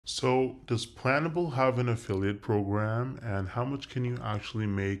So, does Planable have an affiliate program, and how much can you actually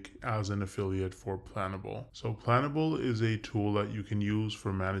make as an affiliate for Planable? So, Planable is a tool that you can use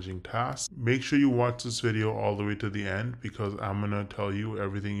for managing tasks. Make sure you watch this video all the way to the end because I'm going to tell you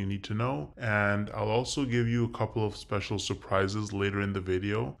everything you need to know, and I'll also give you a couple of special surprises later in the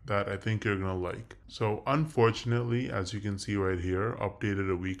video that I think you're going to like. So, unfortunately, as you can see right here,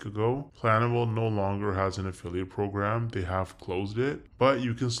 updated a week ago, Planable no longer has an affiliate program. They have closed it, but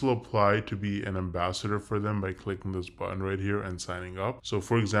you can still apply to be an ambassador for them by clicking this button right here and signing up. So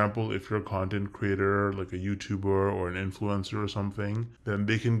for example, if you're a content creator, like a YouTuber or an influencer or something, then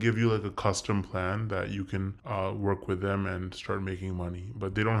they can give you like a custom plan that you can work with them and start making money.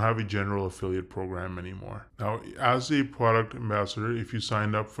 But they don't have a general affiliate program anymore. Now, as a product ambassador, if you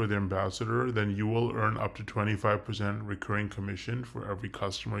sign up for the ambassador, then you will earn up to 25% recurring commission for every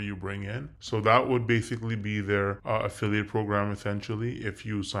customer you bring in. So that would basically be their affiliate program essentially if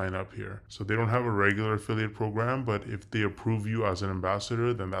you sign up here. So they don't have a regular affiliate program, but if they approve you as an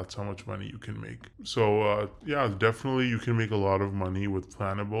ambassador, then that's how much money you can make. So yeah, definitely you can make a lot of money with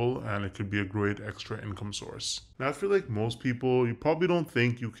Planable, and it could be a great extra income source. Now, I feel like most people, you probably don't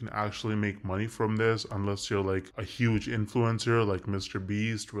think you can actually make money from this unless you're like a huge influencer like Mr.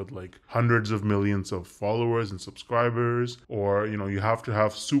 Beast with like hundreds of millions of followers and subscribers, or you have to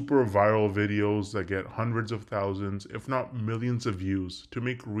have super viral videos that get hundreds of thousands, if not millions of views to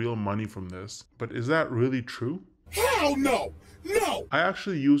make real money from this. But is that really true? Hell no! No! I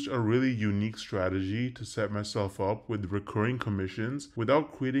actually used a really unique strategy to set myself up with recurring commissions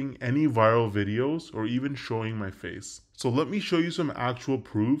without creating any viral videos or even showing my face. So let me show you some actual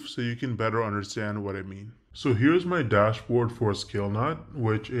proof so you can better understand what I mean. So here's my dashboard for ScaleNut,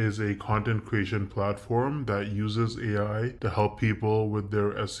 which is a content creation platform that uses AI to help people with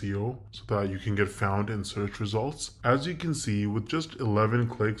their SEO so that you can get found in search results. As you can see, with just 11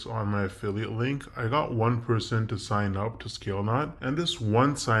 clicks on my affiliate link, I got one person to sign up to ScaleNut, and this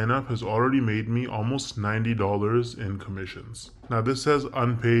one sign up has already made me almost $90 in commissions. Now this says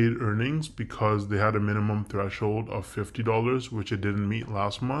unpaid earnings because they had a minimum threshold of $50, which it didn't meet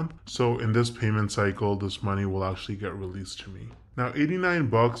last month. So in this payment cycle, this money will actually get released to me. Now 89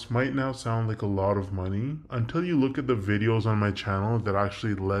 bucks might now sound like a lot of money until you look at the videos on my channel that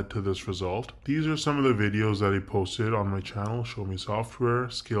actually led to this result. These are some of the videos that I posted on my channel: Show Me Software,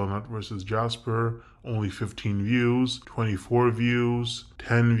 ScaleNut versus Jasper, only 15 views, 24 views,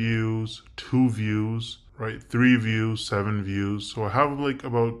 10 views, 2 views, right? 3 views, 7 views. So I have like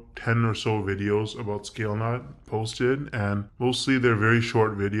about 10 or so videos about ScaleNut posted, and mostly they're very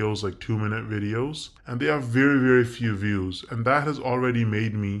short videos, like 2-minute videos, and they have very, very few views, and that has already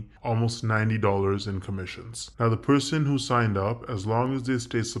made me almost $90 in commissions. Now the person who signed up, as long as they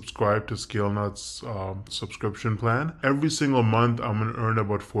stay subscribed to ScaleNut's subscription plan, every single month I'm going to earn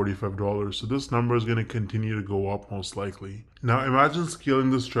about $45. So this number is going to continue to go up most likely. Now imagine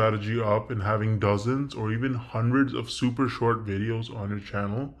scaling this strategy up and having dozens or even hundreds of super short videos on your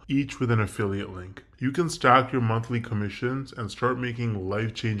channel, each with an affiliate link. You can stack your monthly commissions and start making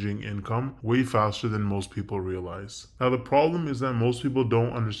life-changing income way faster than most people realize. Now the problem is that most people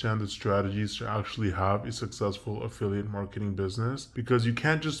don't understand the strategies to actually have a successful affiliate marketing business, because you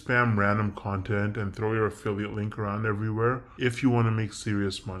can't just spam random content and throw your affiliate link around everywhere if you want to make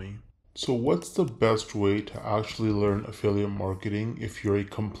serious money. So what's the best way to actually learn affiliate marketing if you're a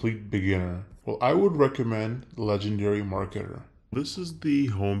complete beginner? Well, I would recommend Legendary Marketer. This is the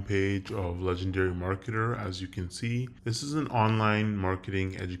homepage of Legendary Marketer. As you can see, this is an online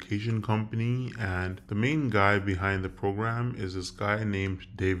marketing education company, and the main guy behind the program is this guy named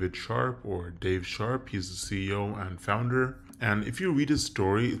David Sharp, or Dave Sharp. He's the CEO and founder. And if you read his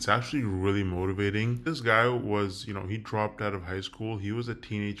story, it's actually really motivating. This guy was, he dropped out of high school. He was a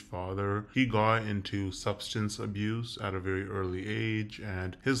teenage father. He got into substance abuse at a very early age,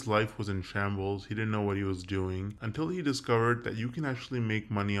 and his life was in shambles. He didn't know what he was doing until he discovered that you can actually make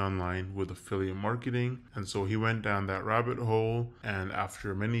money online with affiliate marketing. And so he went down that rabbit hole, and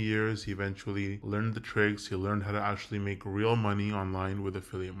after many years, he eventually learned the tricks. He learned how to actually make real money online with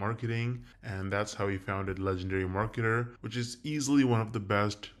affiliate marketing, and that's how he founded Legendary Marketer, which is easily one of the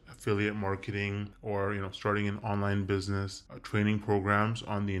best affiliate marketing or starting an online business training programs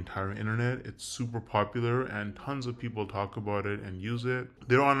on the entire internet. It's super popular and tons of people talk about it and use it.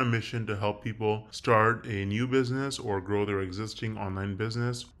 They're on a mission to help people start a new business or grow their existing online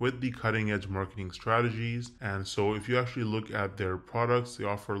business with the cutting edge marketing strategies. And so if you actually look at their products, they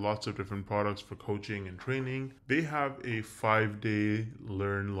offer lots of different products for coaching and training. They have a 5-day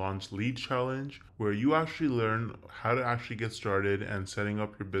learn, launch, lead challenge where you actually learn how to actually get started and setting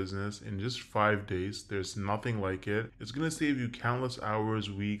up your business business in just 5 days. There's nothing like it. It's going to save you countless hours,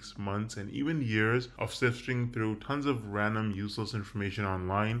 weeks, months, and even years of sifting through tons of random useless information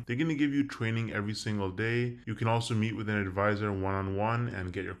online. They're going to give you training every single day. You can also meet with an advisor one-on-one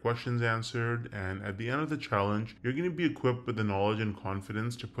and get your questions answered. And at the end of the challenge, you're going to be equipped with the knowledge and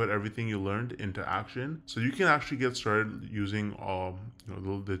confidence to put everything you learned into action. So you can actually get started using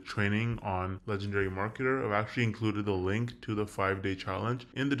the training on Legendary Marketer. I've actually included the link to the 5-day challenge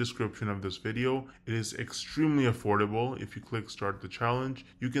in the description of this video. It is extremely affordable. If you click start the challenge,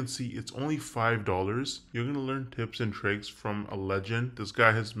 you can see it's only $5. You're going to learn tips and tricks from a legend. This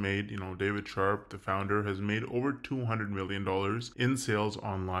guy has made, David Sharp, the founder, has made over $200 million in sales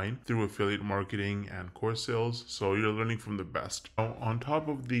online through affiliate marketing and course sales. So you're learning from the best. Now, on top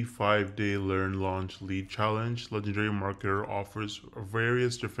of the 5-day learn, launch, lead challenge, Legendary Marketer offers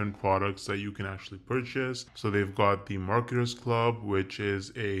various different products that you can actually purchase. So they've got the Marketers Club, which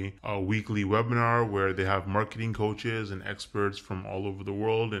is a weekly webinar where they have marketing coaches and experts from all over the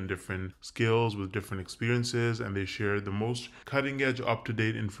world and different skills with different experiences, and they share the most cutting edge,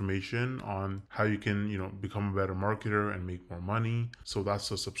 up-to-date information on how you can become a better marketer and make more money. So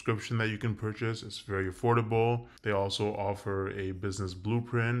that's a subscription that you can purchase. It's very affordable. They also offer a business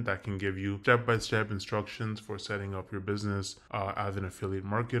blueprint that can give you step-by-step instructions for setting up your business as an affiliate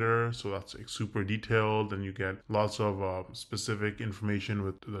marketer. So that's super detailed, and you get lots of specific information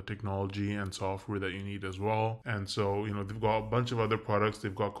with the technology and software that you need as well. And so they've got a bunch of other products.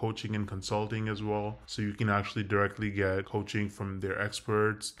 They've got coaching and consulting as well, so you can actually directly get coaching from their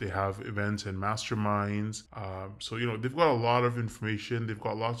experts. They have events and masterminds. So they've got a lot of information. They've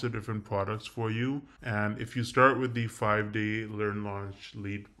got lots of different products for you. And if you start with the 5-day learn, launch,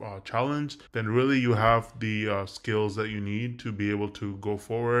 lead challenge, then really you have the skills that you need to be able to go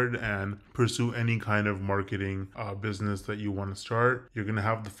forward and pursue any kind of marketing business that you want to start. You're going to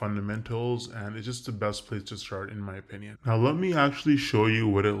have the fundamentals, and it's just the best place to start, in my opinion. Now let me actually show you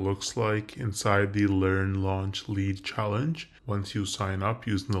what it looks like inside the learn, launch, lead challenge. Once you sign up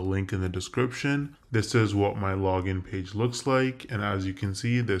using the link in the description, this is what my login page looks like. And as you can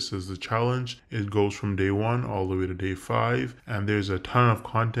see, this is the challenge. It goes from day 1 all the way to day 5. And there's a ton of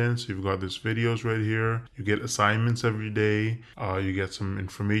content. So you've got these videos right here. You get assignments every day. You get some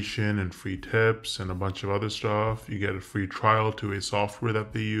information and free tips and a bunch of other stuff. You get a free trial to a software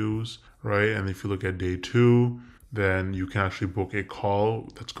that they use, right? And if you look at day 2, then you can actually book a call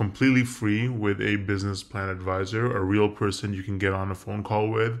that's completely free with a business plan advisor, a real person you can get on a phone call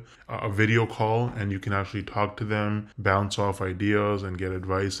with, a video call, and you can actually talk to them, bounce off ideas, and get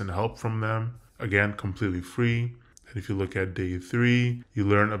advice and help from them. Again, completely free. And if you look at day 3, you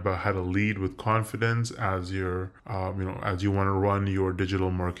learn about how to lead with confidence as as you want to run your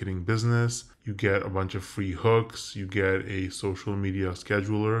digital marketing business. You get a bunch of free hooks. You get a social media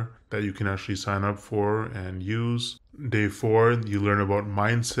scheduler that you can actually sign up for and use. Day 4, you learn about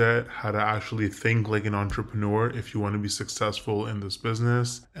mindset, how to actually think like an entrepreneur if you want to be successful in this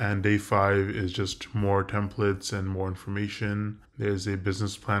business. And day 5 is just more templates and more information. There's a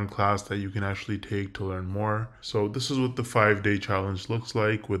business plan class that you can actually take to learn more. So this is what the 5-day challenge looks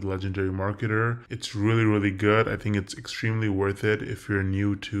like with Legendary Marketer. It's really, really good. I think it's extremely worth it if you're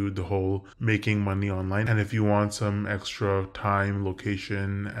new to the whole making money online, and if you want some extra time,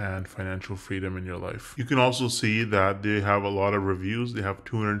 location, and financial freedom in your life. You can also see that they have a lot of reviews. They have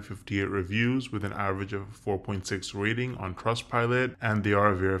 258 reviews with an average of 4.6 rating on Trustpilot, and they are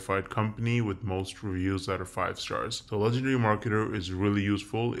a verified company with most reviews that are 5 stars. So Legendary Marketer is really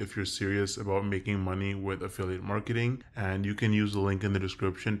useful if you're serious about making money with affiliate marketing, and you can use the link in the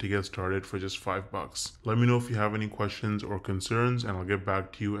description to get started for just $5. Let me know if you have any questions or concerns, and I'll get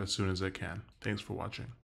back to you as soon as I can. Thanks for watching.